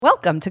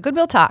Welcome to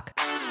Goodwill Talk.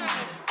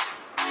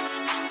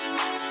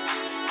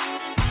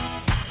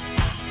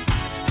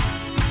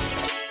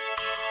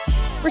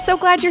 We're so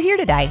glad you're here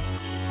today.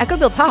 At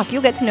Goodwill Talk,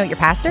 you'll get to know your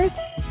pastors,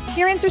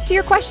 hear answers to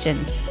your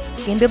questions,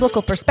 gain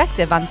biblical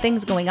perspective on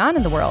things going on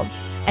in the world,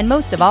 and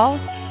most of all,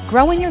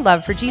 grow in your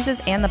love for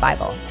Jesus and the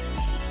Bible.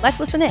 Let's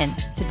listen in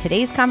to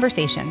today's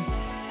conversation.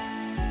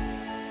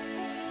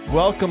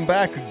 Welcome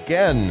back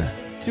again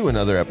to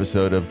another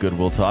episode of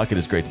Goodwill Talk. It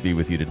is great to be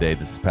with you today.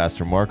 This is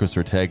Pastor Marcos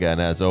Ortega, and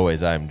as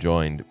always, I'm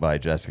joined by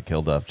Jessica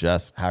Kilduff.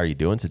 Jess, how are you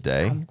doing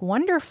today?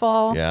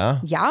 Wonderful. Yeah?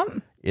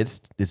 Yum.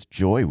 It's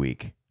Joy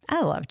Week.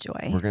 I love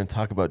joy. We're going to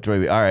talk about Joy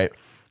Week. All right.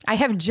 I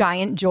have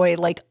giant joy,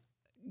 like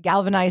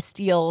galvanized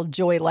steel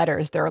joy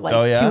letters. They're like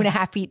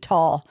 2.5 feet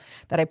tall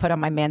that I put on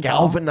my mantle.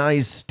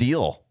 Galvanized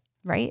steel.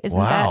 Right? Isn't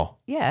Wow.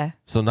 that? Yeah.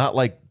 So not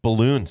like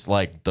balloons,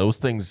 like those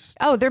things.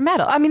 Oh, they're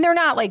metal. I mean, they're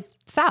not like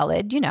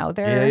solid,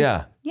 they're.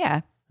 Yeah.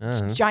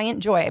 Uh-huh. It's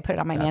giant joy. I put it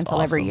on my That's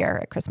mantle every awesome. year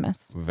at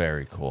Christmas.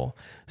 Very cool.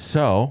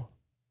 So,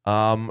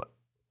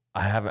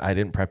 I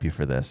didn't prep you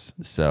for this,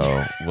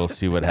 so we'll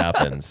see what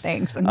happens.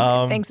 Thanks.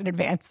 Thanks in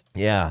advance.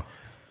 Yeah.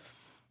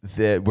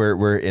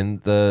 We're in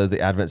the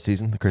Advent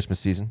season, the Christmas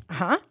season.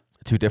 Uh-huh.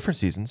 2 different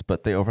seasons,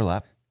 but they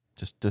overlap,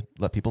 just to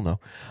let people know.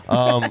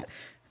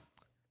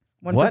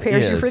 One what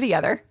prepares you for is- the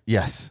other.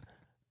 Yes.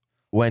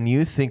 When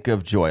you think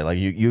of joy, like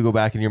you go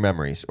back in your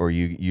memories, or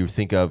you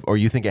think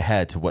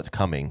ahead to what's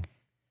coming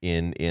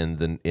in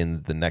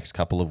the next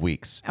couple of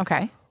weeks.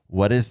 Okay.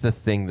 What is the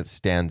thing that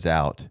stands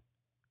out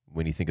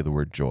when you think of the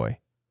word joy?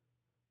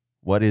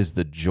 What is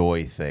the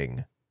joy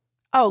thing?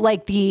 Oh,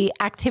 like the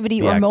activity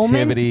The or moment?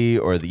 activity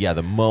or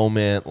the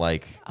moment,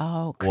 like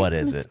Oh, Christmas, what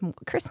is it?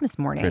 Christmas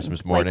morning.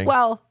 Christmas morning?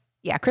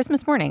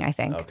 Christmas morning, I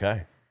think.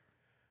 Okay.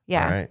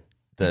 Yeah. All right.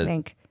 I The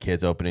think.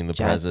 kids opening the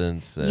Just-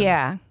 presents. And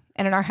Yeah.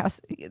 And in our house,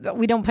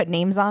 we don't put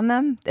names on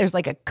them. There's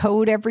like a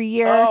code every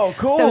year. Oh,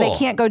 cool. So they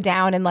can't go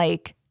down and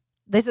like,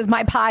 this is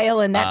my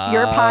pile and that's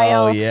your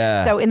pile. Oh,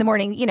 yeah. So in the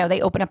morning,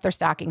 they open up their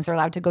stockings. They're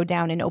allowed to go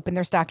down and open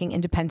their stocking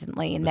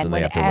independently. And So then they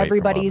when have to wait for Mom and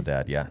everybody's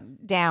Dad, yeah.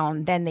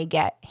 down, then they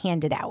get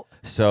handed out.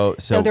 So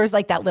So there's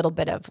like that little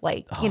bit of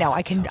like, I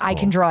that's can so I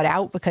can cool. draw it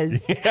out because hurry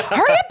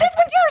up, this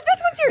one's yours,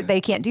 this one's yours. They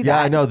can't do yeah,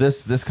 that. I know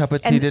this cup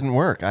of tea And- didn't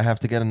work. I have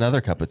to get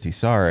another cup of tea.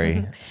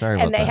 Sorry. Sorry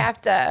about And they that.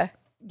 have to,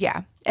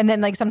 yeah. And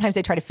then like sometimes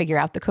they try to figure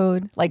out the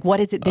code. Like, what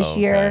is it this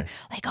year? Okay.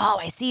 Like, oh,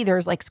 I see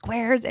there's like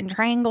squares and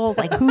triangles,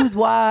 like who's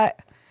what.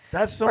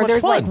 That's so Or much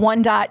there's fun. like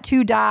 1 dot,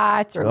 2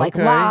 dots, or like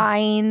Okay.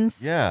 lines.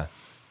 Yeah.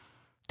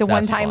 The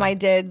one That's time fun. I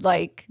did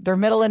like their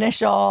middle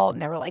initial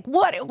and they were like,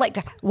 what? Like,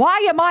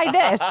 why am I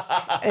this?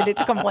 And it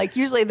took them like,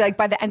 usually like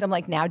by the end, I'm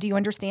like, now do you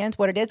understand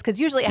what it is? Because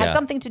usually it has Yeah.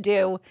 something to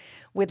do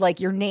with like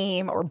your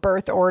name or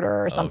birth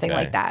order or something Okay.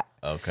 like that.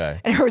 Okay.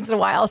 And every once in a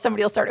while,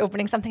 somebody will start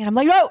opening something and I'm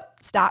like, no,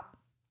 stop.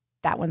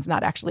 That one's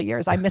not actually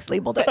yours. I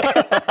mislabeled it.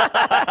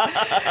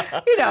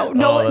 that's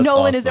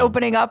Nolan is awesome.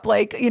 opening up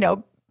like,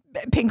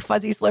 pink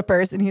fuzzy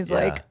slippers. And he's Yeah.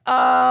 like,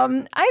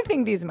 I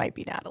think these might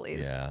be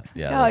Natalie's. Yeah.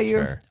 Yeah. No, that's you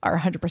fair. are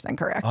 100%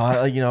 correct.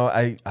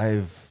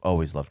 I've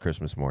always loved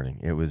Christmas morning.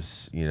 It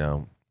was,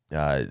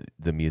 the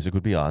music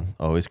would be on,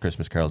 always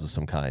Christmas carols of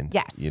some kind.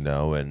 Yes.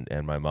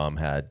 And my mom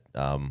had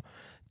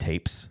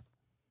tapes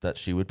that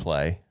she would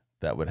play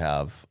that would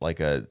have like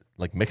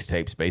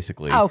mixtapes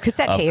basically. Oh,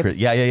 cassette of tapes.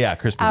 Yeah.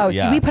 Christmas. Oh,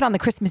 yeah. see, we put on the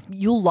Christmas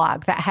Yule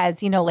log that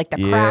has, like the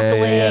Yeah,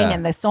 crackling yeah.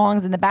 and the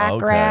songs in the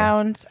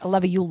background. I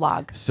love a Yule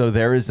log. So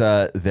there is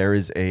a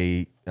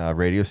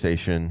radio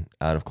station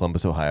out of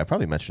Columbus, Ohio. I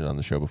probably mentioned it on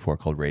the show before,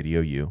 called Radio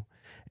U.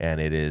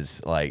 And it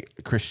is like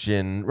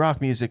Christian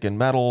rock music and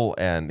metal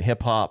and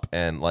hip hop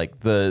and like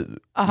the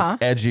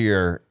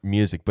edgier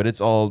music, but it's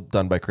all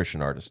done by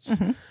Christian artists.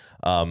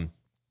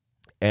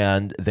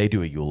 And they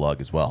do a Yule log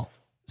as well.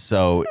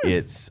 So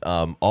it's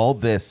all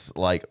this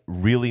like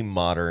really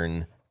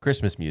modern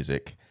Christmas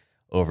music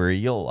over a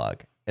Yule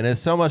log. And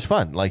it's so much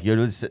fun. Like you're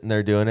just sitting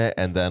there doing it.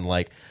 And then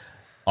like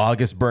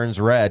August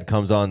Burns Red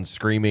comes on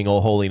screaming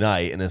 "Oh Holy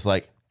Night." And it's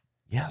like,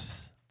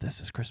 yes, this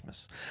is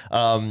Christmas.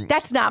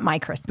 That's not my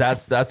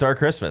Christmas. That's our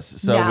Christmas.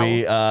 So No.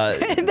 we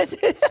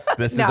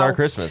this is No. our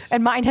Christmas.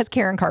 And mine has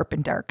Karen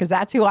Carpenter because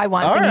that's who I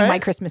want All singing right. my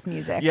Christmas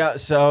music. Yeah,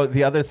 so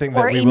the other thing that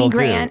Or we Amy will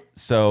Grant. do,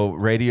 so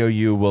Radio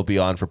U will be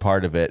on for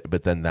part of it,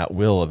 but then that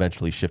will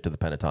eventually shift to the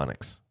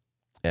Pentatonics.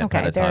 And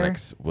Okay, they're-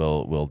 Pentatonics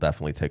will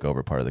definitely take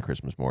over part of the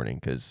Christmas morning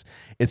because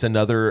it's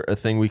another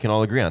thing we can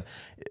all agree on.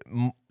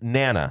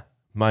 Nana,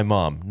 my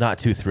mom, not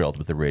too thrilled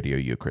with the Radio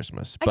U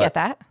Christmas. I get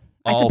that.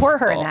 I support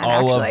her in that,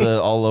 actually.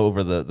 All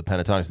over the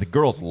Pentatonics. The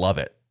girls love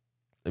it.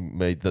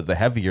 The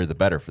heavier, the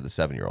better for the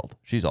 7-year-old.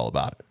 She's all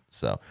about it.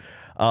 So,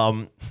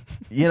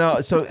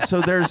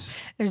 so there's...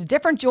 There's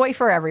different joy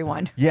for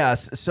everyone.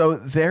 Yes. So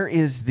there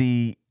is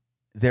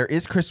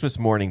Christmas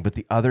morning, but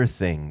the other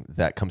thing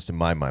that comes to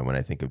my mind when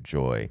I think of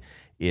joy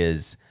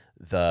is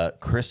the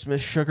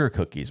Christmas sugar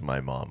cookies my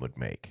mom would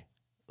make.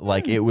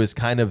 Like it was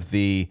kind of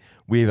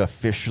we've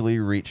officially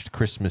reached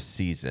Christmas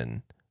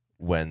season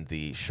when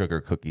the sugar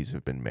cookies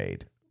have been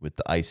made with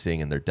the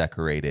icing and they're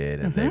decorated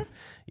and they've,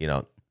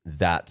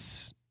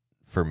 that's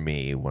for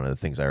me, one of the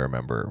things I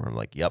remember where I'm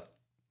like, yep,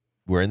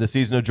 we're in the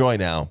season of joy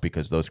now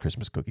because those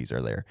Christmas cookies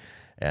are there.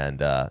 And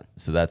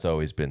so that's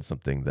always been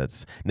something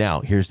that's...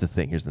 Now, here's the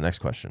thing. Here's the next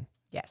question.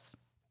 Yes.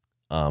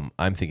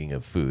 I'm thinking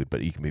of food,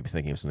 but you can maybe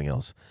thinking of something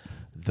else.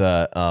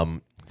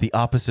 The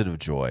opposite of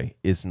joy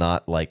is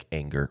not like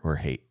anger or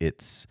hate.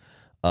 It's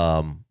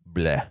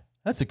bleh.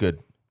 That's a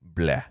good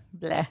bleh.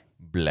 Bleh.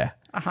 Bleh.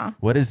 Uh-huh.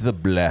 What is the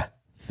bleh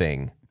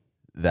thing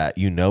that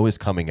you know is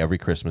coming every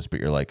Christmas, but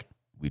you're like,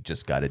 we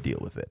just got to deal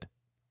with it?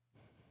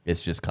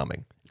 It's just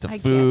coming. It's a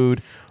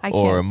food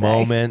or a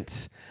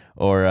moment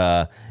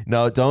or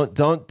no,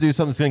 don't do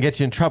something that's going to get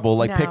you in trouble.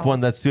 Like pick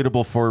one that's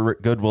suitable for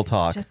good. We'll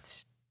talk.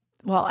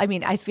 Well, I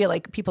mean, I feel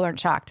like people aren't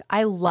shocked.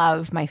 I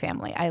love my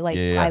family. I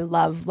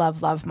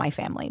love my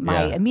family.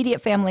 My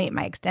immediate family,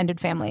 my extended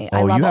family.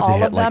 I love you have all to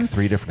hit of them. Like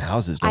 3 different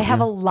houses, don't I have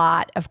you? a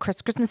lot of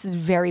Christmas is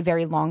very,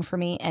 very long for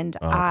me. And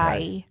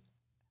I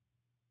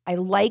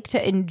like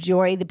to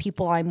enjoy the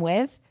people I'm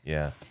with.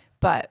 Yeah.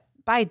 But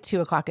by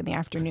 2:00 in the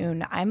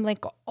afternoon, I'm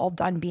like all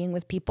done being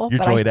with people. You're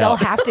but I still out.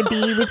 have to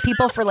be with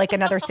people for like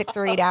another 6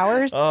 or 8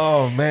 hours.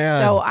 Oh,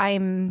 man. So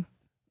I'm...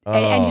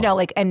 And you know,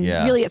 like, and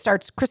really it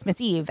starts Christmas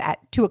Eve at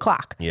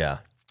 2:00. Yeah.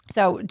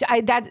 So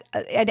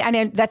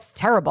that's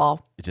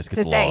terrible. It just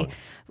gets to long. say.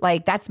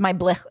 Like, that's my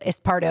blech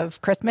part of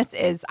Christmas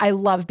is I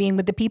love being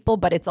with the people,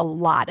 but it's a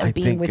lot of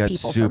being with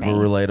people for me. I think that's super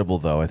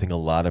relatable, though. I think a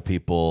lot of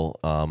people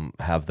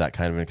have that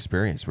kind of an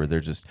experience where they're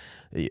just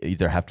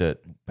either have to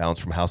bounce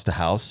from house to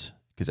house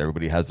because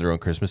everybody has their own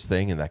Christmas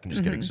thing, and that can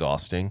just get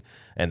exhausting.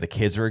 And the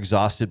kids are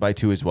exhausted by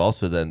 2 as well.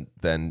 So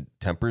then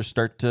tempers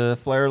start to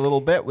flare a little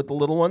bit with the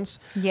little ones.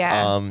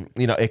 Yeah.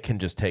 You know, it can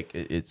just take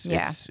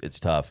it's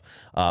tough.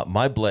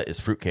 My bleh is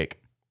fruitcake.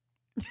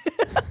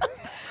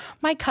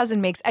 My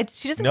cousin makes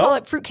she doesn't call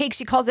it fruitcake,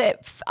 she calls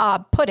it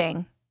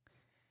pudding.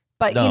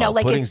 But you know,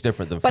 like pudding's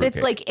different than but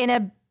fruitcake. it's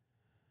like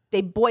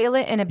they boil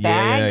it in a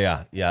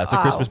bag. Yeah. It's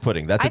a Christmas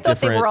pudding. That's I thought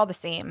different. they were all the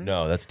same.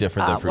 No, that's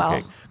different than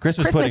fruitcake. Well,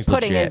 Christmas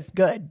pudding is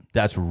good.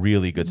 That's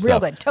really good Real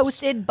stuff. good.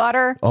 Toasted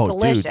butter, Oh,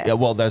 delicious. dude. Yeah,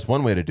 well, there's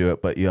one way to do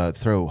it, but you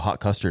throw hot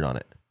custard on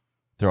it.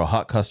 Throw a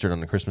hot custard on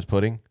the Christmas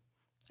pudding.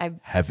 I've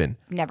Heaven.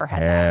 never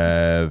had that.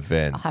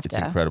 Heaven. I'll have It's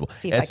to incredible.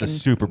 see if I It's a can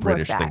super work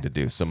British that. thing to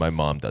do. So my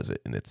mom does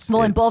it, and it's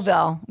Well, in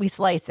Bullville, we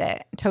slice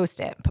it, toast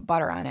it, put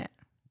butter on it.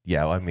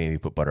 Yeah, well, I mean, we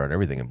put butter on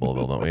everything in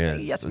Bullville, don't we? Yeah,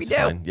 Yes, we it's do.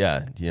 fine.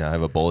 Yeah, I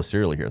have a bowl of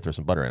cereal here. Throw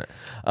some butter in it.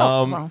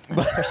 Well, I'm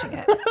pushing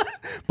it.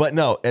 But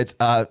no, it's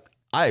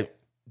I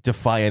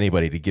defy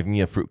anybody to give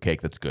me a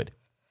fruitcake that's good.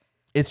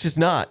 It's just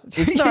not.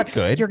 It's not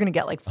good. You're gonna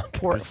get like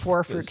four There's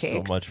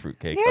fruitcakes. so much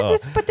fruitcake.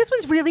 But this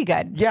one's really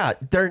good. Yeah,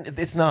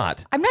 it's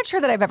not. I'm not sure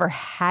that I've ever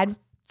had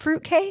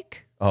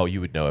fruitcake. Oh,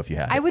 you would know if you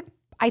had.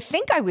 I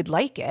think I would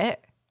like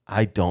it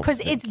I don't. because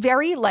it's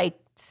very like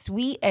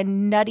sweet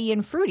and nutty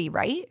and fruity,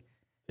 right?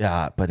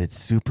 Yeah, but it's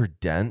super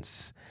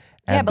dense.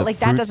 Yeah, and but the like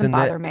that fruits doesn't in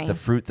bother it- me. The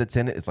fruit that's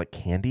in it is like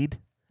candied.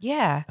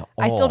 Yeah,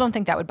 I still don't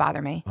think that would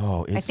bother me.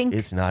 Oh,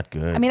 it's not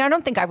good. I mean, I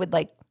don't think I would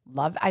like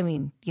love. I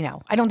mean, you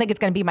know, I don't think it's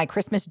going to be my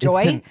Christmas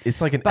joy.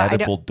 It's like an but I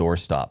edible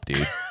doorstop,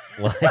 dude.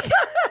 Like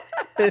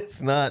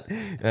it's not.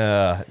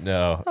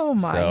 No. Oh,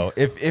 my. So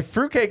if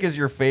fruitcake is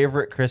your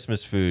favorite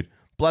Christmas food,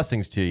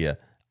 blessings to you.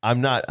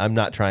 I'm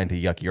not trying to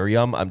yuck your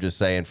yum. I'm just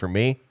saying for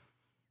me,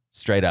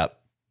 straight up,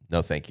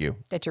 no, thank you.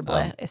 That your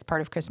bleh is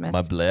part of Christmas.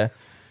 My bleh.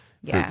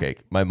 Yeah.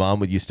 Fruitcake. My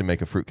mom used to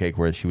make a fruitcake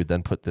where she would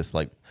then put this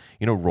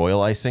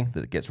royal icing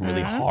that gets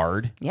really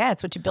hard. Yeah,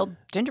 it's what you build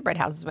gingerbread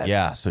houses with.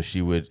 Yeah, so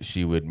she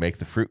would make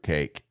the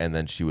fruitcake and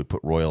then she would put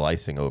royal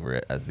icing over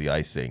it as the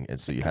icing, and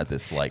so you had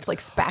this It's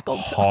like spackled,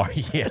 hard,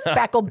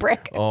 spackled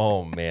brick.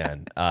 Oh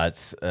man,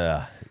 it's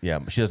yeah.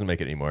 But she doesn't make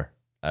it anymore.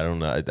 I don't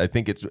know. I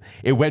think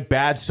it went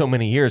bad so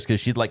many years because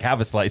she'd like have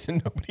a slice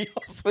and nobody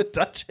else would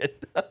touch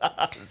it,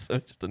 so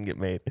it just doesn't get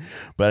made.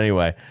 But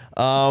anyway,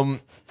 all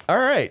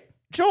right,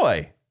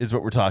 joy is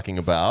what we're talking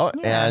about.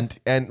 Yeah.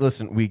 And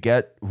listen, we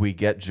get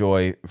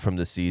joy from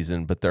the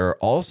season, but there are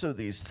also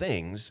these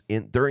things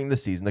during the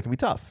season that can be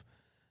tough.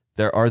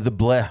 There are the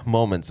bleh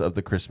moments of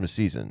the Christmas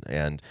season.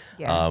 And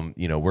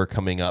we're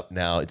coming up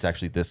now. It's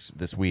actually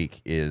this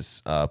week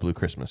is Blue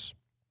Christmas.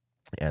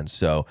 And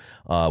so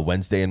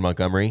Wednesday in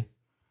Montgomery,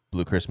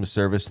 Blue Christmas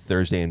service,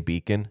 Thursday in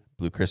Beacon,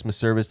 Blue Christmas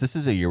service. This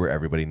is a year where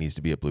everybody needs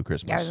to be at Blue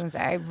Christmas. Yeah, I was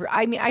gonna say.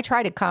 I mean, I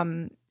try to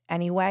come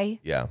anyway.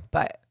 Yeah.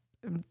 But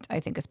I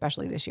think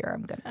especially this year,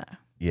 I'm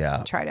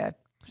gonna try to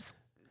just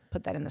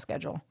put that in the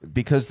schedule.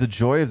 Because the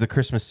joy of the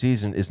Christmas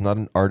season is not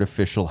an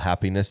artificial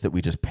happiness that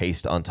we just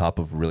paste on top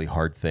of really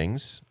hard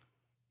things.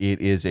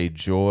 It is a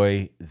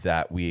joy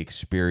that we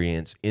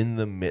experience in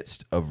the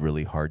midst of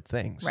really hard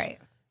things. Right.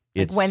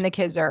 It's like when the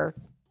kids are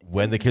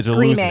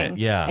losing screaming, it.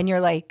 Yeah. and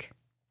you're like,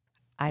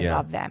 I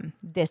love them.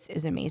 This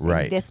is amazing.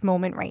 Right. This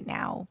moment right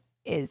now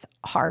is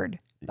hard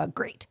but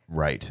great.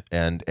 Right.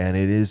 And it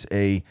is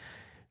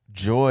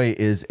joy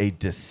is a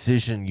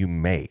decision you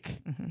make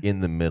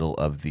in the middle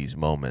of these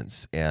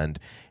moments. And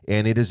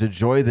it is a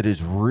joy that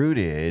is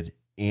rooted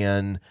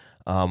in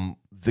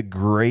the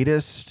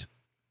greatest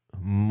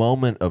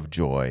moment of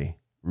joy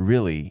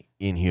really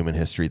in human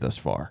history thus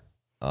far.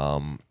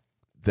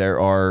 There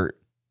are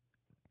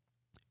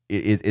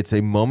it's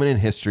a moment in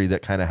history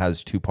that kind of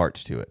has two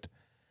parts to it.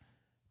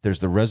 There's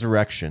the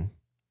resurrection,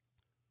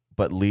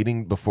 but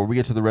before we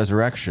get to the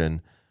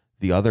resurrection,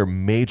 the other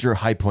major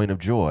high point of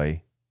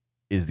joy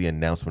is the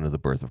announcement of the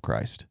birth of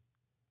Christ.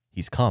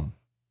 He's come.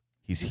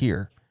 He's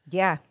here.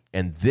 Yeah.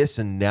 And this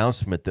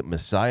announcement that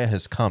Messiah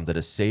has come, that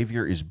a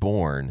Savior is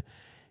born,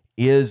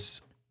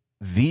 is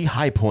the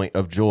high point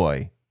of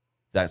joy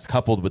that's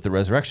coupled with the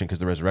resurrection, because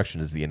the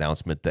resurrection is the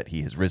announcement that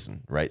he has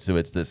risen, right? So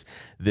it's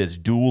this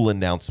dual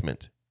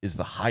announcement is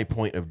the high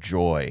point of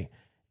joy.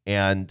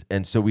 And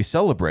so we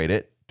celebrate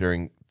it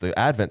during the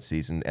Advent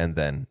season and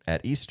then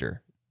at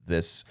Easter,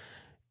 this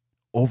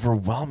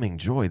overwhelming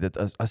joy that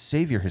a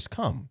Savior has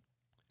come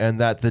and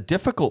that the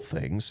difficult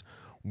things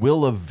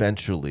will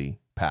eventually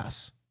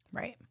pass.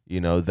 Right.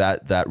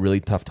 That really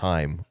tough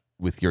time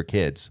with your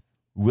kids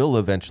will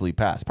eventually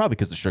pass, probably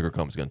because the sugar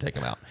coma is going to take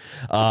them out.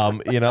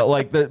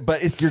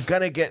 But you're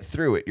going to get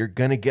through it. You're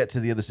going to get to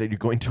the other side. You're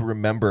going to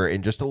remember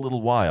in just a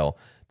little while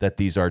that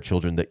these are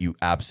children that you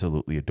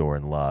absolutely adore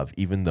and love,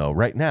 even though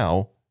right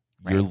now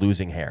you're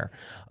losing hair.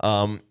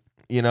 There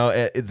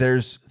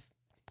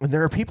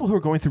are people who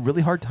are going through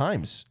really hard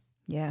times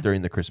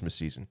during the Christmas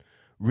season,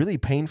 really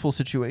painful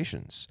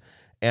situations.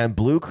 And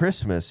Blue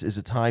Christmas is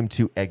a time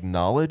to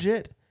acknowledge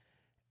it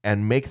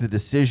and make the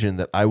decision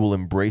that I will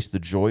embrace the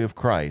joy of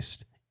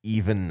Christ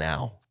even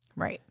now.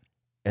 Right.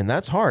 And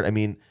that's hard. I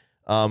mean,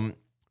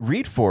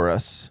 read for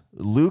us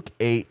Luke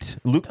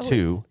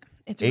 2.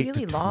 It's 8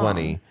 really to long.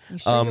 20. You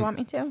sure you want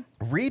me to?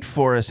 Read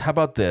for us. How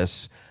about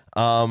this?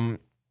 I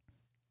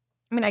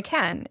mean, I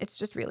can. It's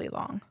just really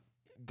long.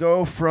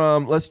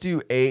 Let's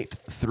do 8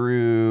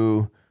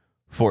 through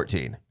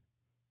 14.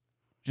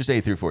 Just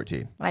 8 through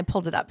 14. When I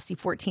pulled it up, see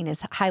 14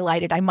 is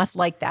highlighted. I must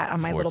like that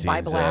on my little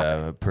Bible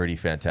app. A pretty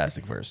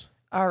fantastic verse.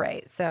 All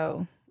right.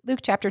 So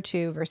Luke chapter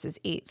 2, verses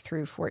 8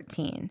 through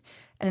 14.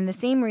 And in the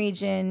same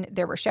region,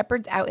 there were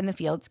shepherds out in the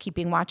fields,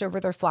 keeping watch over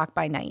their flock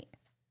by night.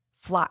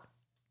 Flock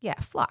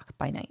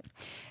by night.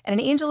 And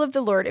an angel of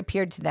the Lord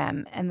appeared to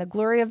them, and the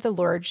glory of the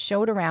Lord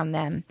showed around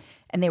them,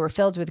 and they were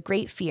filled with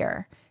great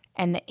fear.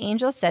 And the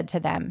angel said to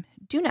them,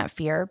 "Do not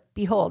fear.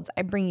 Behold,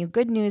 I bring you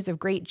good news of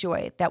great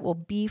joy that will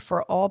be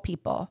for all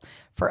people.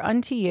 For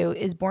unto you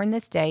is born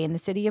this day in the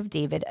city of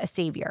David a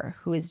Savior,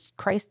 who is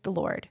Christ the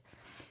Lord.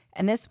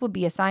 And this will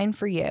be a sign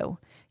for you.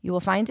 You will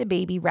find a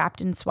baby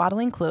wrapped in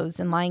swaddling clothes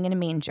and lying in a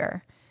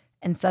manger."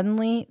 And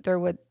suddenly there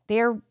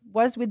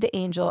was with the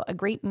angel a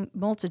great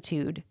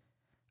multitude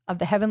of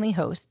the heavenly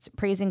hosts,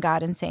 praising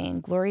God and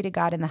saying, "Glory to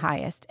God in the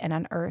highest, and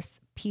on earth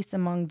peace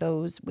among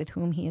those with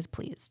whom he is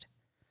pleased."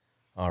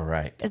 All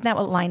right. Isn't that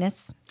what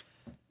Linus?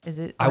 Is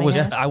it? I was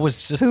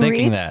just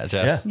thinking that,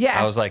 Jess.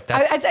 Yeah. I was like, soon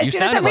you as I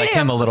sounded read like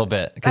him a little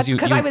bit because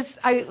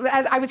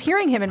I was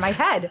hearing him in my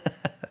head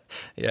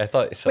Yeah, I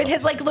thought so. with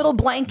his like little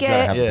blanket. You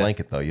gotta have a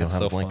blanket though. You don't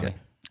have a so blanket.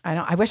 I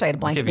know. I wish I had a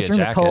blanket. give This you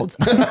room a is cold.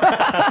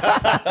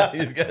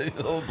 He's got a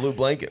little blue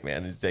blanket,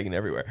 man. He's taken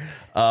everywhere.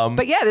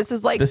 But yeah, this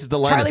is the Linus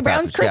Charlie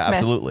Brown's passage. Christmas. Yeah,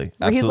 absolutely.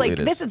 Where he's like,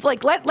 Absolutely it this is. is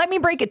like, let me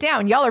break it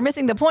down. Y'all are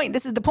missing the point.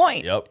 This is the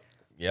point.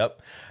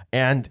 Yep.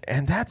 And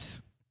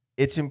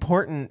it's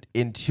important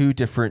in two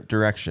different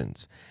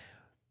directions.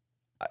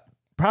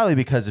 Probably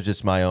because of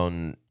just my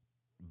own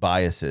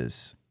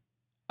biases.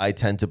 I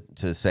tend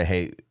to say,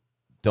 hey,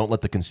 don't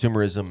let the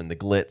consumerism and the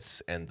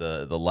glitz and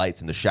the lights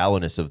and the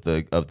shallowness of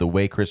the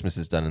way Christmas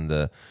is done in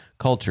the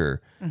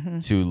culture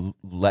to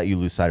let you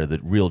lose sight of the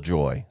real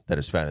joy that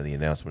is found in the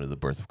announcement of the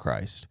birth of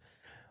Christ.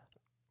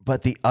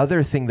 But the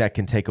other thing that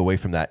can take away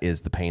from that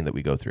is the pain that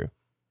we go through.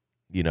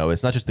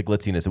 It's not just the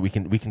glitziness that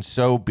we can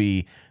so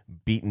be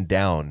beaten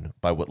down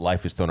by what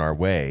life has thrown our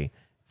way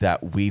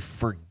that we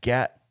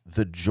forget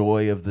the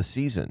joy of the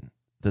season.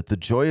 That the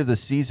joy of the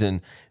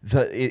season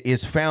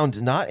is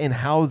found not in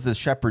how the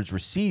shepherds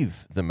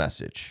receive the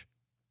message,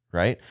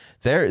 right?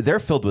 They're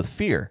filled with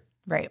fear.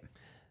 Right.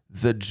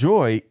 The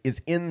joy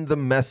is in the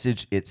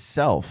message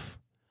itself.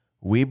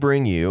 I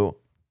bring you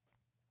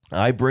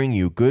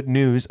good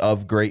news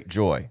of great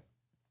joy.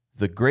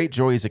 The great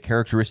joy is a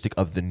characteristic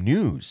of the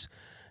news,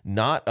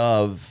 not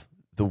of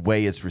the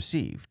way it's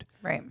received.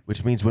 Right.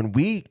 Which means when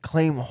we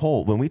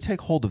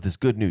take hold of this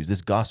good news,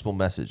 this gospel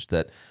message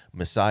that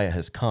Messiah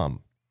has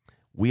come,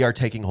 we are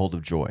taking hold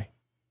of joy.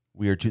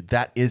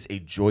 That is a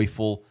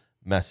joyful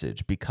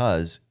message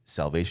because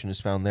salvation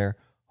is found there,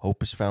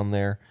 hope is found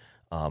there,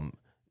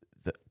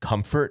 the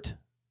comfort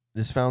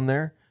is found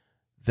there.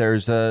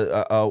 There's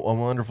a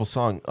wonderful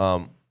song,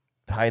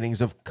 tidings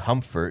of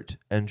comfort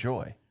and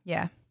joy.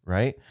 Yeah.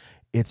 Right?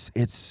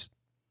 It's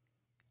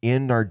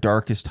in our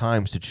darkest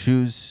times to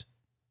choose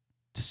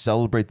to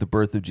celebrate the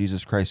birth of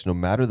Jesus Christ, no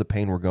matter the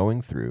pain we're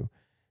going through,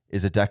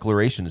 is a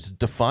declaration. It's a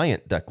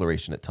defiant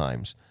declaration at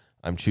times.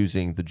 I'm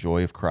choosing the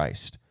joy of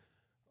Christ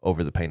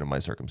over the pain of my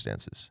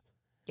circumstances.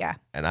 Yeah.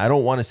 And I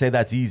don't want to say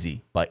that's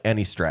easy by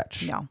any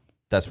stretch. No.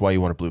 That's why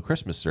you want a Blue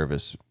Christmas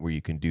service where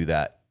you can do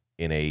that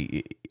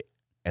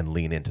and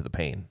lean into the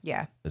pain.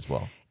 Yeah. As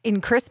well.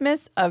 In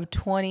Christmas of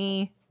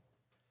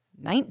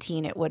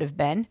 2019, it would have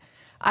been,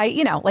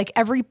 like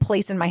every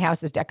place in my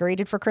house is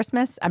decorated for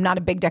Christmas. I'm not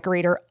a big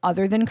decorator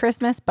other than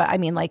Christmas, but I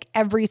mean, like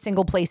every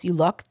single place you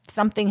look,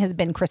 something has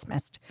been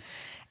Christmased.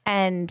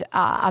 And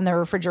on the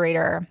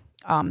refrigerator,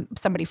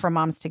 somebody from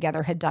Moms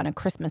Together had done a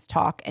Christmas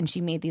talk, and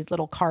she made these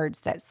little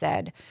cards that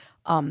said,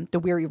 "The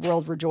weary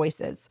world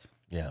rejoices."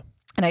 Yeah.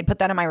 And I'd put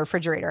that on my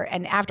refrigerator.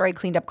 And after I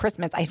cleaned up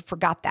Christmas, I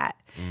forgot that.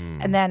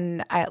 And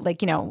then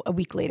a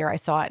week later I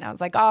saw it and I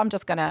was like, oh,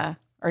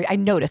 I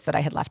noticed that I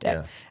had left it.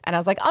 Yeah. And I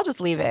was like, I'll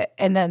just leave it.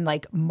 And then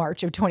like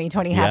March of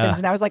 2020 happens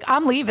and I was like,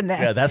 I'm leaving this.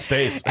 Yeah, that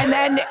stays. And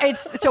then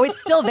it's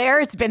still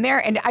there. It's been there.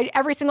 And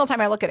every single time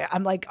I look at it,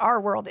 I'm like,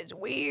 our world is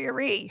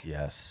weary.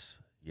 Yes.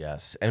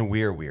 Yes. And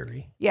we're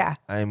weary. Yeah.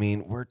 I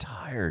mean, we're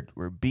tired.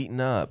 We're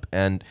beaten up.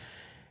 And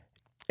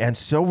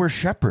so we're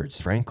shepherds,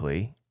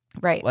 frankly.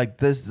 Right. Like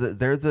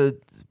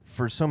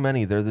for so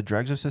many, they're the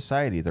dregs of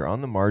society. They're on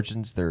the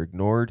margins. They're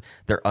ignored.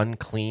 They're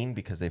unclean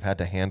because they've had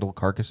to handle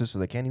carcasses, so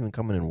they can't even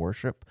come in and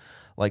worship.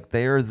 Like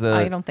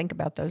I don't think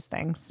about those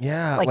things.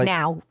 Yeah. Like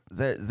now.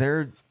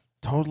 They're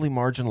totally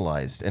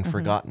marginalized and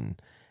forgotten.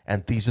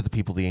 And these are the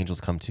people the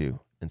angels come to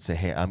and say,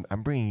 hey,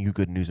 I'm bringing you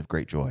good news of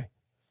great joy.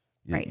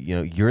 Right.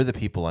 You're the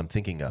people I'm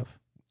thinking of.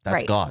 That's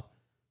right. God.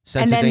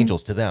 Sends his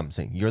angels to them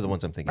saying, you're the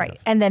ones I'm thinking of.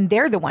 And then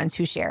they're the ones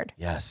who shared.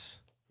 Yes.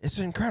 It's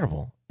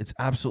incredible. It's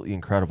absolutely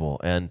incredible.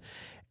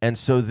 And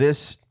so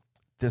this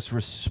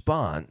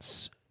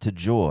response to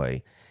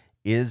joy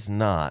is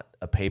not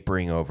a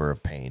papering over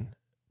of pain,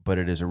 but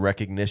it is a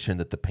recognition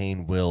that the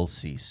pain will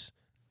cease.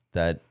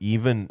 That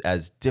even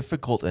as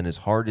difficult and as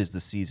hard as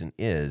the season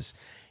is,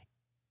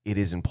 it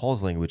is in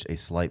Paul's language a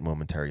slight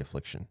momentary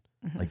affliction.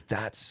 Mm-hmm. Like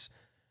that's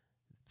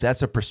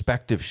a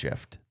perspective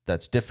shift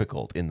that's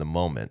difficult in the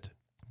moment,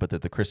 but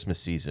that the Christmas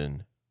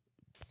season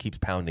keeps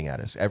pounding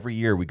at us. Every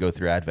year we go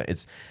through Advent.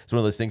 It's one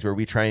of those things where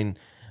we try and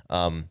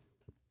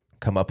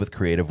come up with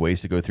creative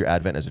ways to go through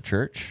Advent as a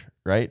church,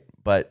 right?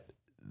 But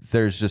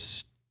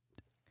it's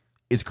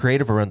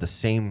creative around the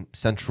same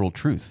central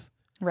truth.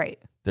 Right.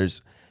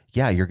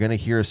 You're going to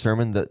hear a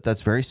sermon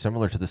that's very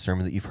similar to the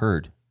sermon that you've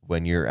heard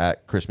when you're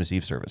at Christmas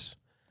Eve service.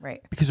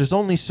 Right. Because there's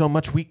only so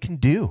much we can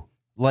do.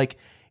 Like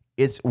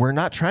we're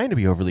not trying to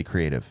be overly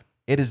creative.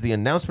 It is the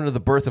announcement of the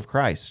birth of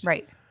Christ.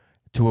 Right.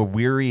 To a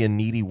weary and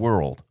needy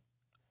world.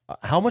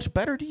 How much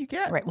better do you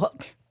get? Right. Well,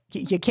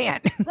 you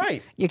can't.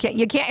 Right. You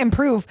can't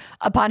improve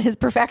upon his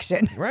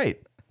perfection.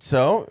 Right.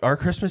 So our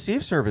Christmas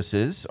Eve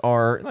services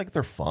are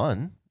they're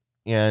fun.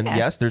 And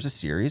yes, there's a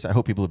series. I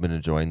hope people have been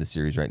enjoying the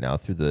series right now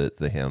through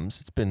the hymns.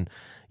 It's been,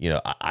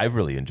 I've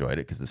really enjoyed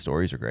it because the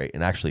stories are great.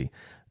 And actually,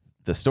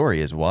 the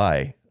story is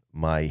why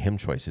my hymn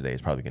choice today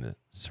is probably going to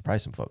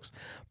surprise some folks.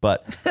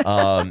 But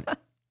I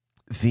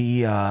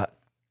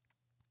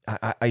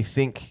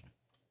think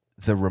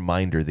the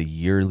reminder, the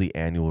yearly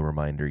annual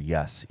reminder,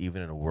 yes,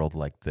 even in a world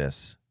like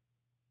this,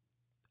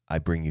 I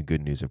bring you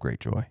good news of great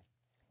joy.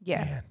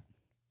 Yeah. Man,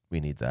 we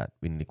need that.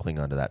 We need to cling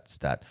on to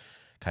that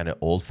kind of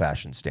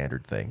old-fashioned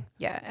standard thing.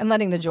 Yeah, and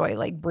letting the joy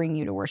bring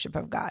you to worship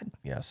of God.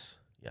 Yes.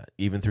 Yeah,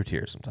 even through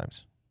tears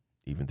sometimes.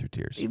 Even through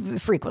tears.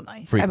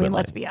 Frequently. I mean,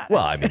 let's be honest.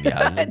 Well, I mean,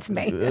 yeah. It's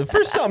me.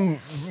 For some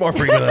more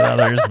frequent than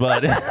others,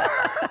 but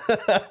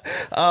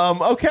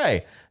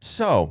okay.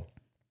 So,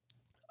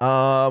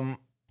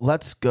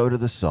 let's go to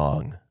the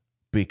song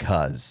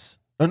because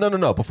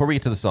no. Before we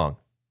get to the song.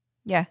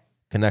 Yeah.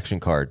 Connection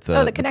card.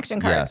 The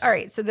connection card. Yes. All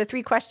right. So the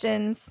 3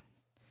 questions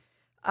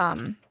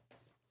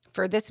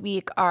for this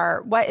week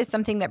are: what is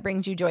something that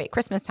brings you joy at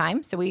Christmas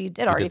time? So we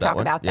did already talk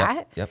about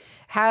that. Yep.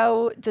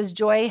 How does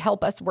joy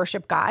help us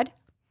worship God?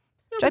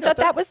 Which I thought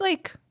that was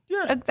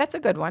that's a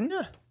good one.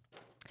 Yeah.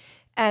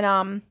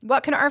 And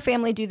what can our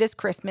family do this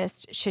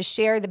Christmas to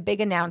share the big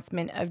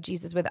announcement of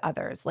Jesus with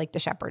others, like the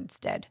shepherds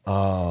did?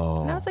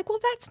 Oh. And I was like, well,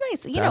 that's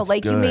nice.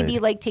 You maybe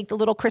take the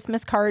little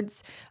Christmas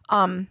cards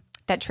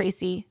that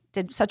Tracy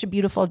did such a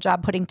beautiful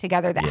job putting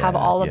together that have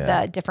all of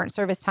the different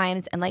service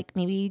times, and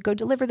maybe go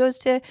deliver those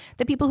to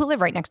the people who live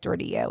right next door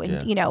to you,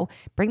 and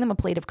bring them a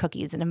plate of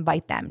cookies and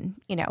invite them,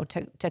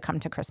 to come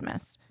to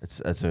Christmas.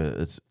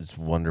 It's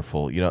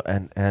wonderful,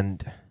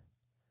 and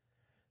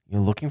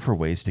looking for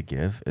ways to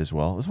give as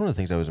well. It was one of the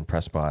things I was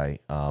impressed by.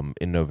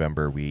 In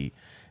November, we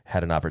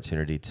had an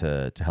opportunity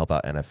to help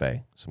out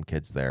NFA, some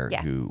kids there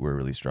who were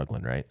really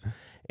struggling, right?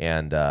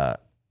 And I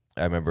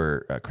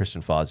remember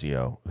Kristen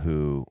Fazio,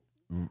 who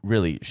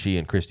really, she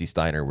and Christy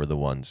Steiner were the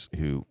ones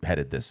who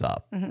headed this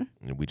up. Mm-hmm.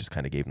 And we just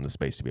kind of gave them the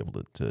space to be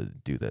able to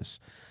do this.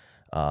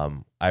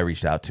 I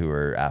reached out to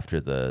her after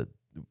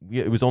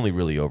it was only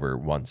really over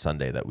one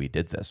Sunday that we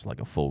did this,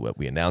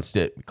 we announced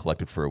it, we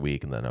collected for a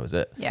week, and then that was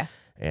it. Yeah.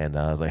 And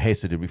I was like, hey,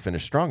 so did we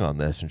finish strong on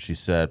this? And she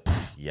said,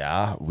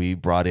 yeah, we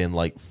brought in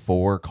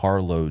 4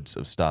 carloads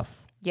of stuff.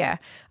 Yeah.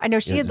 I know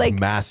she had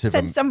massive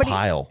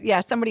pile. Yeah.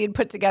 Somebody had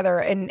put together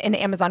an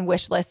Amazon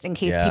wish list in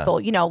case people,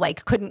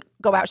 couldn't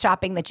go out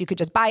shopping, that you could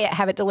just buy it,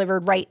 have it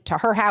delivered right to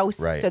her house,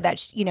 so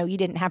that, you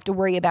didn't have to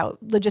worry about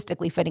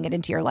logistically fitting it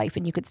into your life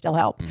and you could still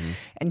help. Mm-hmm.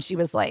 And she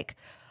was like,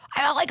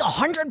 I got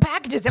 100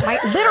 packages at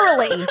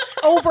literally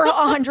over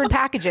 100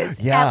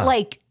 packages at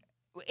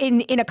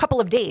in a couple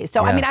of days.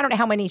 So, I Yeah. mean, I don't know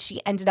how many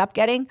she ended up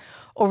getting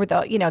over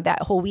the,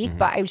 that whole week,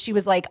 but she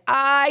was like,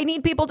 I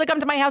need people to come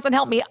to my house and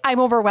help me. I'm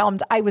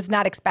overwhelmed. I was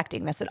not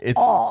expecting this at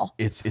all.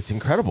 It's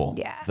incredible.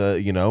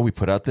 Yeah. We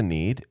put out the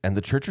need and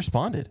the church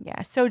responded.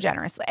 Yeah, so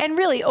generously. And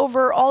really,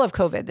 over all of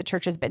COVID, the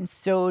church has been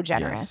so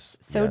generous,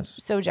 Yes.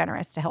 so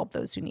generous to help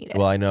those who need it.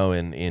 Well, I know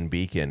in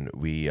Beacon,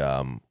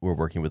 we're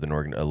working with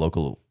a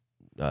local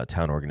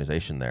town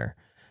organization there.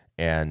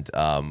 And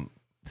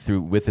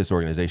with this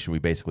organization, we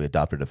basically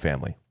adopted a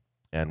family,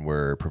 and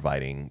we're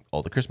providing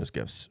all the Christmas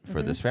gifts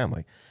for this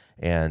family.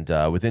 And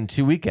within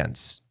 2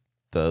 weekends,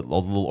 all the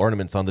little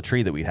ornaments on the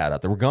tree that we had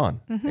out there were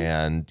gone.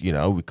 And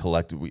we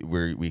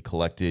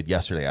collected.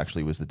 Yesterday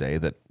actually was the day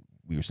that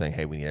we were saying,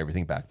 hey, we need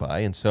everything back by.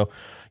 And so,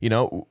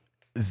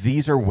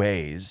 these are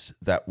ways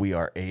that we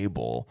are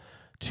able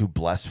to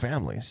bless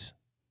families.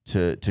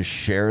 To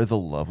share the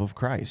love of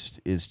Christ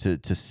is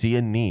to see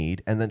a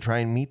need and then try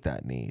and meet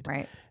that need.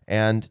 Right.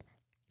 And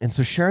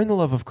so sharing the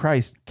love of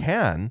Christ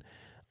can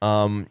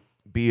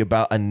be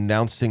about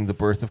announcing the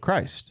birth of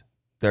Christ.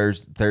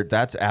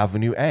 That's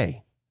avenue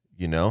A.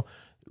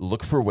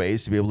 Look for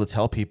ways to be able to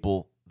tell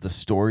people the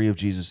story of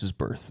Jesus's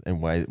birth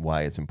and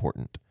why it's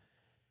important.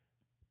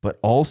 But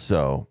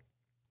also,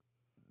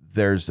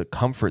 there's a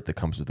comfort that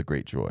comes with a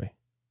great joy.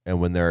 And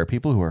when there are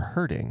people who are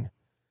hurting,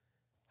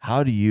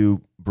 how do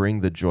you bring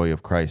the joy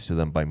of Christ to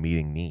them by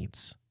meeting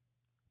needs,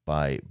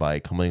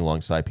 by coming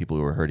alongside people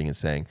who are hurting and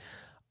saying,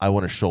 I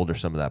want to shoulder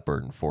some of that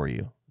burden for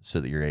you so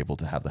that you're able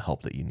to have the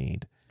help that you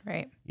need.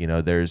 Right.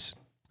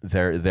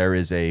 There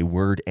is a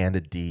word and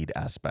a deed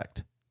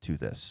aspect to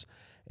this,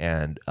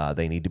 and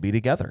they need to be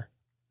together.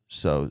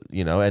 So,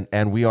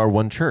 and we are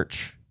one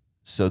church.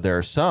 So there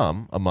are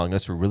some among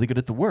us who are really good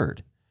at the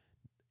word,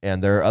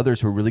 and there are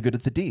others who are really good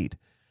at the deed.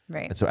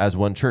 Right. And so as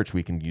one church,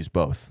 we can use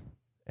both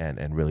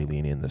and really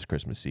lean in this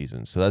Christmas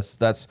season. So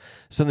that's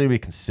something to be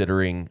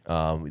considering.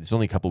 There's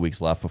only a couple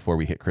weeks left before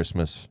we hit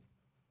Christmas.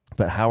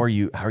 But how are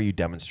you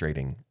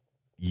demonstrating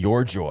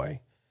your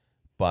joy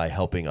by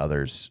helping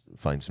others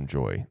find some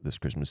joy this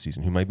Christmas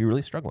season who might be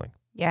really struggling?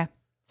 Yeah,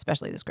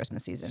 especially this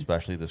Christmas season.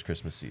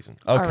 Okay.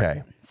 All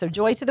right. So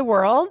joy to the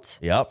world.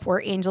 Yep.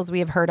 For angels we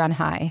have heard on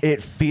high.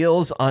 It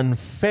feels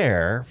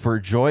unfair for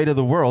joy to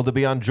the world to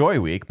be on Joy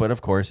Week, but of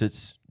course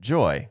it's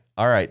joy.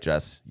 All right,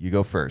 Jess, you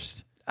go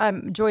first.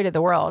 Joy to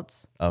the world.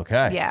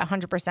 Okay. Yeah,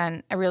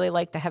 100%. I really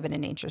like the heaven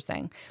and nature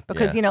thing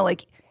because,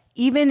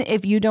 even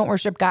if you don't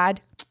worship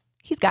God,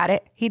 He's got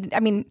it. He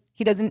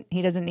doesn't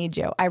need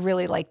you. I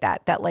really like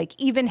that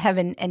even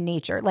heaven and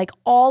nature, like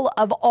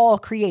all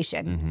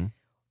creation,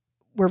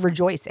 we're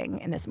rejoicing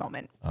in this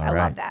moment. I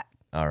love that.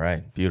 All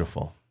right.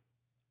 Beautiful.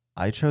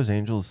 I chose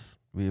angels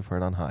we have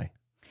heard on high.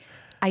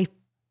 I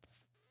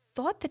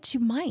thought that you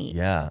might.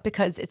 Yeah.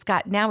 Because it's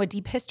got now a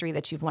deep history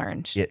that you've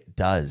learned. It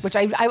does. Which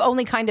I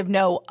only kind of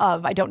know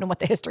of. I don't know what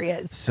the history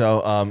is.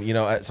 So,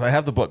 so I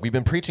have the book. We've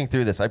been preaching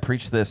through this. I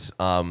preached this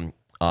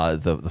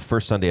the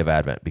first Sunday of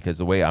Advent, because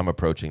the way I'm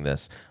approaching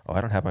this, I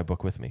don't have my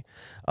book with me.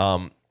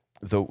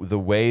 The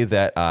way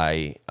that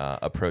I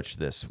approached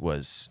this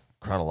was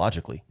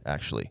chronologically,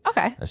 actually.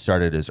 Okay. I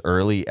started as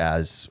early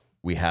as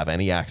we have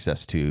any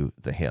access to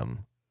the hymn,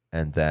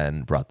 and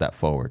then brought that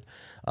forward.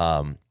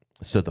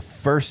 So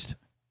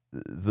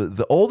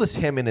the oldest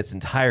hymn in its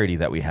entirety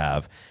that we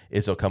have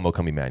is O Come,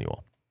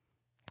 Emmanuel.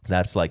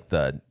 That's like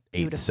the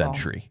 8th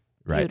century,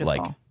 right? Beautiful.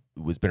 Like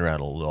it's been around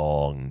a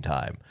long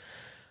time.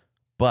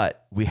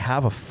 But we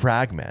have a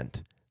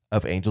fragment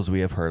of Angels We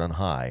Have Heard on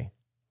High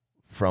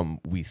from,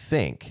 we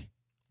think,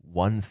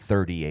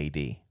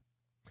 130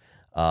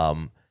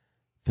 AD.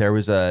 There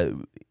was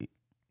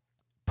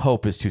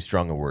Pope is too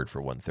strong a word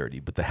for 130,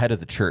 but the head of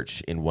the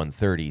church in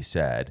 130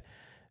 said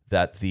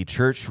that the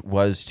church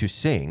was to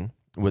sing,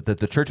 that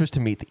the church was to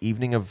meet the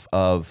evening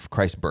of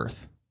Christ's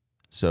birth.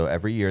 So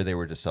every year they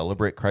were to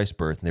celebrate Christ's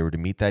birth, and they were to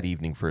meet that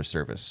evening for a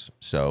service.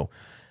 So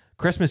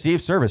Christmas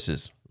Eve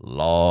services,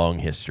 long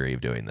history of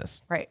doing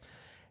this. Right.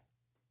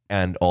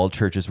 And all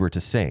churches were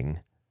to sing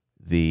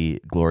the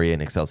Gloria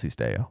in Excelsis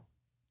Deo.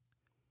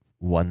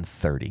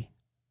 130.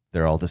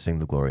 They're all to sing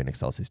the Gloria in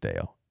Excelsis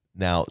Deo.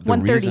 Now, the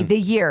 130, the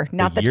year,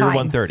 not the year time.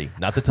 130,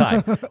 not the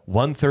time.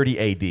 130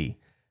 AD.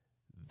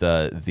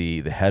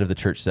 The head of the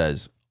church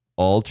says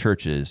all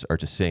churches are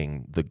to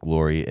sing the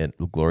Gloria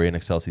in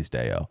Excelsis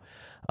Deo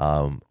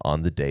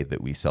on the day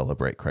that we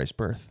celebrate Christ's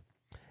birth.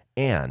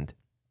 And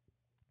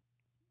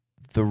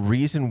the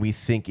reason we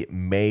think it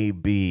may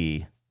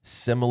be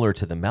similar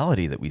to the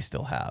melody that we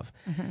still have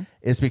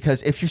is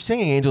because if you're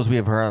singing Angels We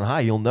Have Heard on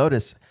High, you'll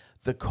notice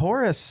the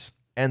chorus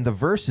and the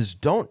verses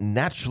don't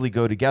naturally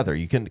go together.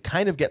 You can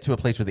kind of get to a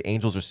place where the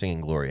angels are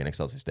singing Gloria in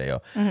Excelsis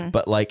Deo,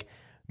 but like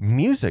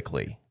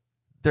musically,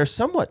 they're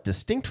somewhat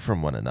distinct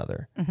from one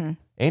another.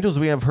 Angels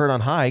We Have Heard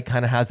on High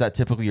kind of has that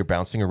typical, you're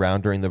bouncing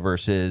around during the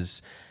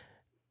verses.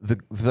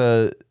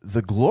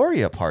 The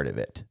Gloria part of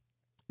it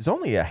is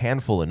only a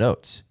handful of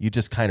notes. You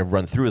just kind of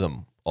run through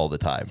them all the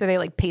time. So they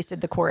like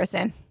pasted the chorus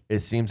in. It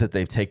seems that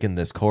they've taken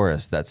this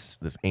chorus, that's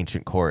this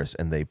ancient chorus,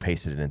 and they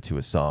pasted it into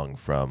a song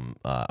from,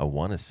 I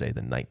want to say,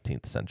 the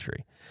 19th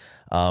century.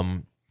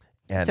 And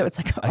So it's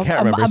like I can't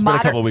remember. It's been a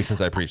couple of weeks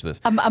since I preached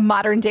this. A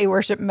modern day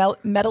worship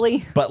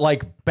medley. But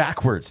like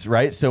backwards,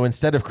 right? So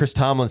instead of Chris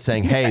Tomlin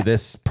saying, "Hey,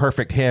 this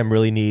perfect hymn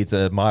really needs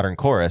a modern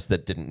chorus,"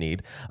 that didn't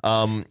need.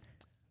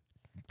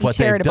 What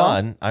they've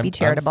done,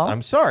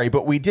 I'm sorry,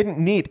 but we didn't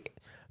need.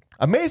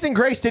 Amazing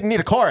Grace didn't need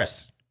a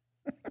chorus.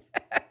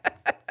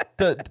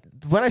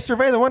 When I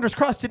Survey the Wondrous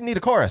Cross didn't need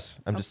a chorus.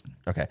 I'm just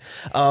okay.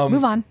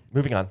 Move on.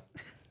 Moving on.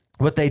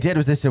 What they did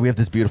was they said, "We have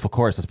this beautiful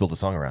chorus. Let's build a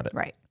song around it."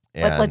 Right.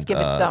 And, Let's give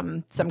it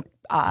some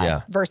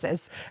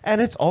verses.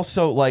 And it's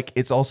also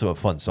a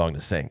fun song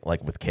to sing,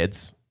 like with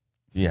kids.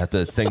 You have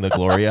to sing the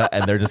Gloria,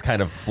 and they're just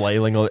kind of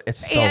flailing.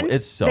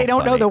 It's so. They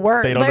don't funny. know the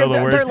words. They don't know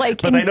the words. They're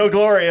like, but they know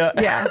Gloria.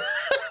 Yeah.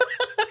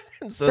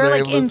 So they're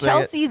like in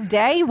Chelsea's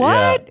Day.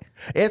 What? Yeah.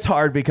 It's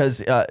hard because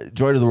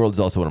 "Joy to the World" is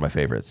also one of my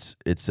favorites.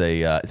 It's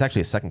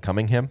actually a Second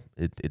Coming hymn.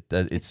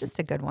 It's just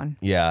a good one.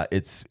 Yeah,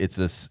 it's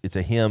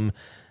a hymn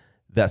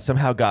that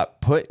somehow got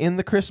put in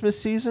the Christmas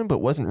season, but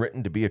wasn't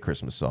written to be a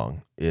Christmas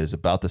song. It is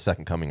about the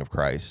second coming of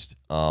Christ.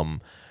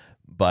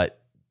 But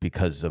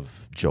because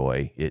of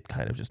joy, it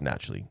kind of just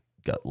naturally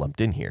got lumped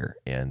in here.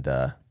 And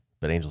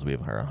but "Angels Be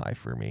Higher on High"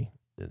 for me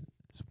is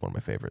one of my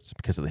favorites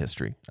because of the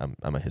history.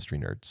 I'm a history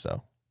nerd,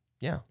 so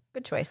yeah.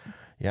 Good choice.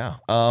 Yeah.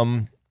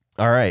 All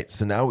right.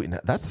 So now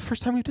that's the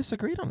first time we've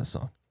disagreed on a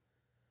song.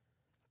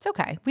 It's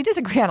okay. We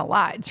disagree on a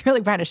lot. It's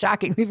really kind of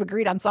shocking. We've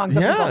agreed on songs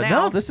up until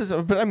now. No, this is,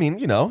 but I mean,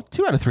 2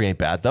 out of 3 ain't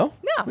bad though.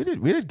 No. We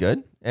did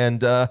good.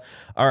 And, all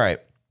right.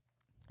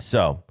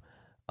 So,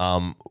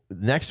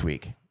 next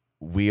week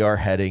we are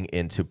heading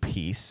into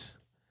peace.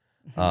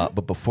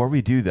 But before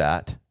we do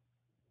that,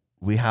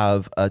 we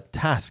have a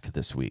task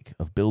this week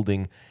of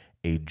building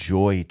a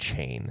joy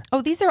chain.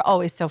 Oh, these are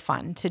always so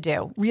fun to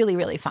do. Really,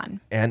 really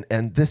fun. And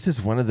this is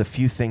one of the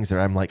few things that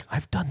I'm like,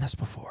 I've done this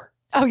before.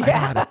 Oh yeah, I know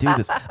how to do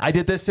this. I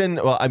did this we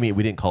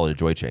didn't call it a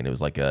joy chain. It was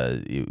like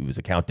it was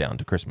a countdown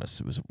to Christmas.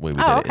 It was the way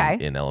we did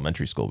it in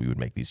elementary school. We would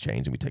make these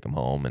chains and we'd take them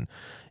home, and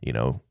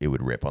it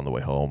would rip on the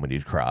way home, and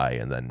you'd cry,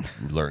 and then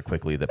learn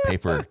quickly that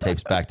paper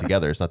tapes back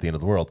together. It's not the end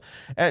of the world.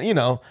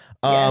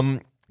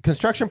 And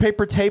construction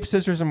paper, tape,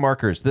 scissors, and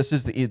markers. This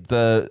is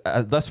the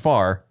thus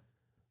far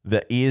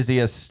the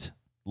easiest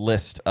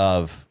list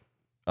of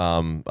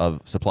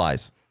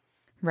supplies.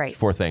 Right.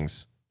 4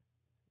 things.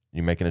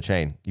 You're making a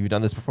chain. You've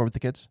done this before with the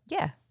kids?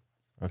 Yeah.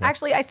 Okay.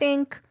 Actually, I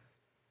think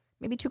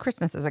maybe 2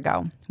 Christmases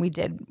ago, we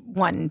did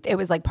one. It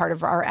was like part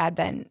of our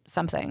Advent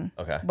something.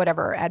 Okay.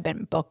 Whatever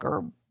Advent book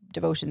or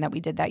devotion that we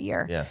did that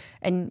year. Yeah.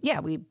 And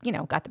we,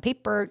 got the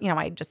paper.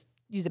 I just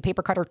used a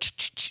paper cutter,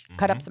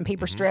 cut up some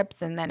paper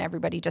strips, and then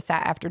everybody just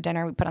sat after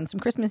dinner. We put on some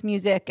Christmas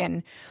music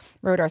and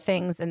wrote our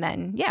things. And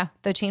then,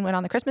 the chain went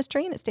on the Christmas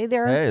tree and it stayed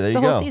there the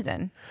whole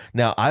season.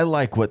 Now, I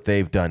like what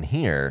they've done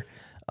here.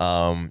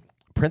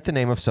 Print the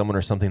name of someone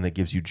or something that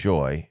gives you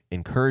joy.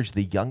 Encourage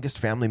the youngest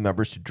family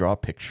members to draw a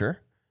picture.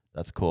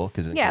 That's cool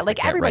because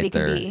everybody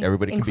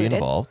can be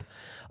involved.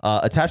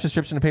 Attach the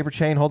strips in a paper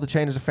chain. Hold the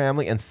chain as a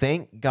family, and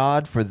thank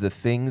God for the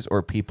things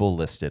or people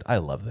listed. I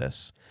love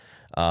this.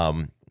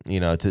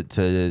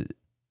 It's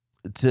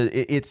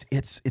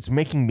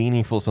making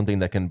meaningful something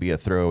that can be a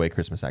throwaway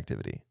Christmas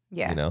activity.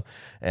 Yeah.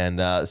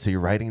 And so you're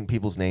writing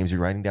people's names.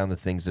 You're writing down the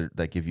things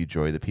that give you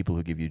joy, the people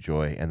who give you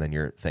joy, and then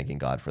you're thanking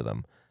God for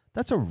them.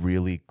 That's a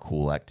really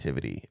cool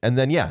activity. And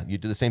then, you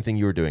do the same thing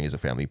you were doing as a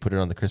family. You put it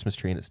on the Christmas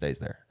tree and it stays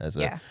there as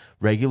a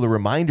regular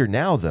reminder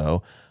now,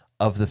 though,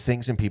 of the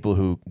things and people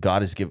who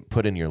God has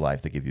put in your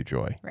life that give you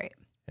joy. Right.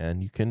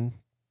 And you can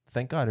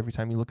thank God every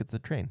time you look at the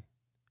train.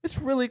 It's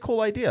a really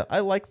cool idea. I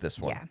like this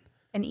one. Yeah.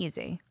 And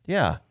easy.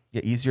 Yeah.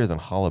 Yeah. Easier than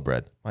challah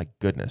bread. My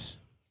goodness.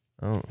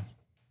 Oh,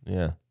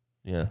 yeah.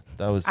 Yeah.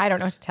 I don't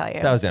know what to tell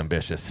you. That was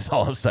ambitious. Is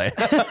all I'm saying.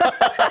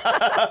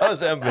 That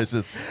was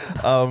ambitious.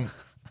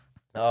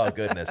 Oh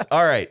goodness!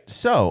 All right,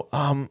 so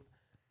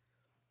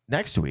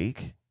next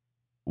week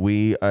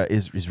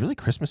is really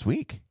Christmas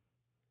week.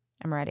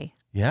 I'm ready.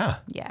 Yeah,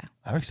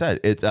 I'm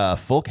excited. It's a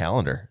full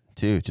calendar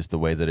too, just the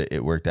way that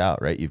it worked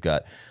out. Right, you've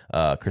got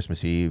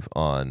Christmas Eve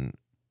on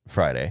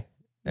Friday,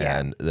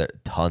 and there are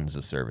tons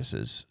of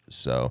services.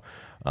 So,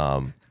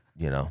 I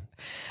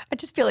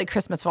just feel like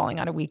Christmas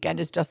falling on a weekend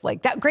is just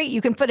like that. Great, you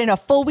can put in a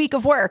full week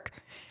of work.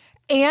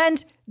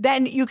 And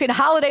then you can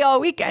holiday all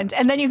weekend,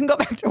 and then you can go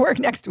back to work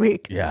next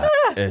week. Yeah,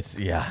 it's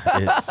going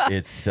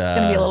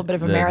to be a little bit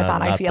of a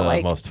marathon. I feel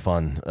like the most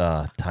fun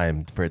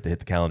time for it to hit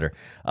the calendar.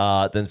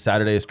 Then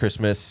Saturday is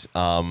Christmas.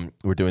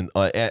 We're doing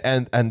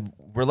and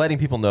we're letting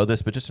people know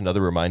this, but just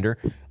another reminder.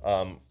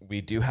 We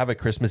do have a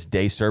Christmas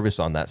Day service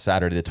on that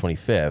Saturday, the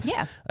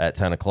 25th at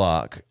 10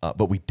 o'clock,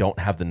 but we don't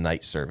have the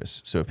night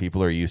service. So if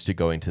people are used to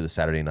going to the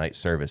Saturday night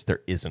service,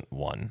 there isn't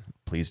one.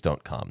 Please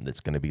don't come. It's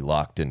going to be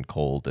locked and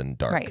cold and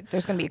dark. Right.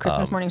 There's going to be a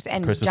Christmas morning.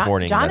 And Christmas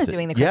morning, John is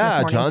doing the Christmas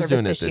morning John's service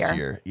doing it this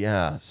year.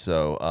 Yeah.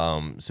 So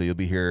you'll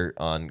be here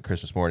on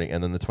Christmas morning.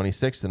 And then the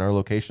 26th in our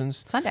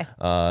locations Sunday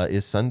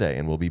is Sunday.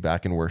 And we'll be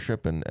back in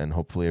worship. And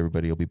hopefully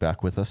everybody will be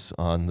back with us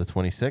on the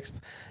 26th.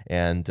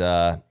 And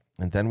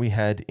then we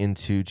head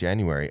into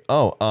January.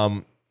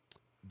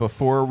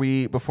 Before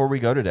we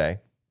go today,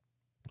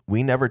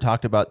 we never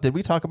talked about, did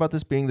we talk about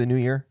this being the new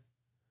year?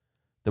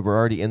 That we're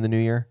already in the new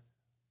year?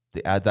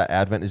 That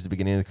Advent is the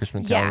beginning of the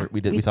Christian calendar?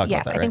 We talked about that,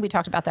 yes, right? I think we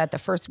talked about that the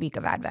first week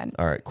of Advent.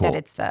 All right, cool. That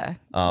it's the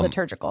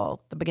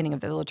beginning of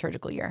the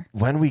liturgical year.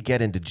 When we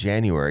get into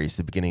January, it's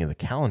the beginning of the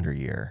calendar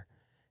year.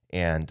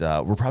 And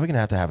we're probably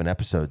going to have an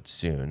episode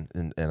soon.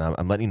 And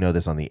I'm letting you know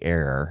this on the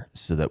air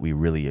so that we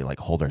really like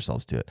hold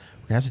ourselves to it.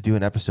 We're going to have to do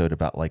an episode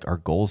about like our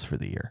goals for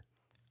the year.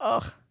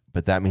 Ugh.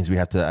 But that means we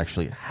have to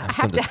actually have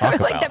something to talk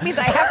about. Like, that means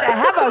I have to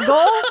have a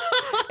goal?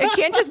 It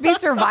can't just be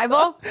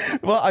survival?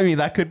 Well, I mean,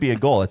 that could be a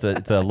goal. It's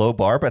a low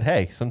bar, but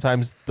hey,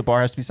 sometimes the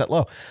bar has to be set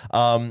low.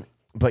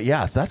 But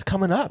yeah, so that's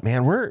coming up,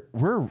 man.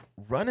 We're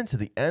running to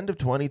the end of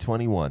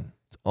 2021.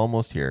 It's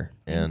almost here.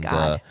 And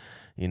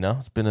you know,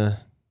 it's been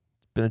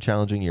a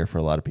challenging year for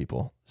a lot of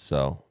people.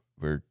 So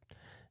we're,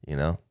 you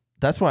know,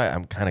 that's why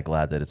I'm kind of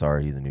glad that it's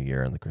already the new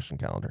year on the Christian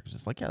calendar. Because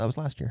it's like, yeah, that was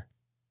last year.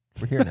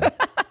 We're here now.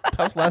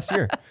 That was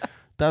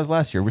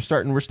last year. We're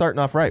starting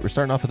off right. We're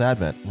starting off with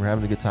Advent. We're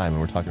having a good time, and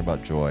we're talking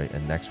about joy.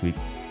 And next week,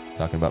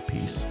 talking about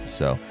peace.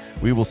 So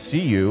we will see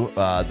you.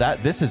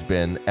 This has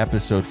been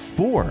episode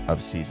 4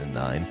 of season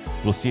 9.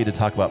 We'll see you to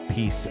talk about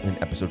peace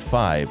in episode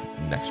 5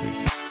 next week.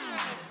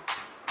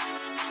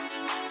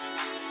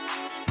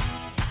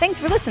 Thanks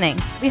for listening.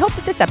 We hope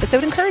that this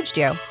episode encouraged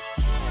you.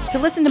 To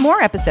listen to more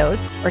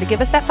episodes or to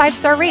give us that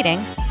 5-star rating,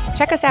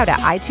 check us out at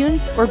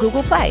iTunes or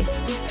Google Play.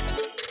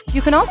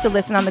 You can also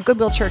listen on the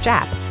Goodwill Church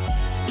app.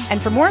 And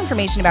for more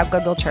information about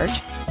Goodwill Church,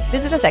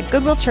 visit us at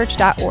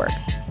goodwillchurch.org.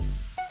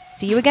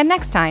 See you again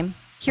next time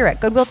here at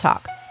Goodwill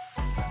Talk.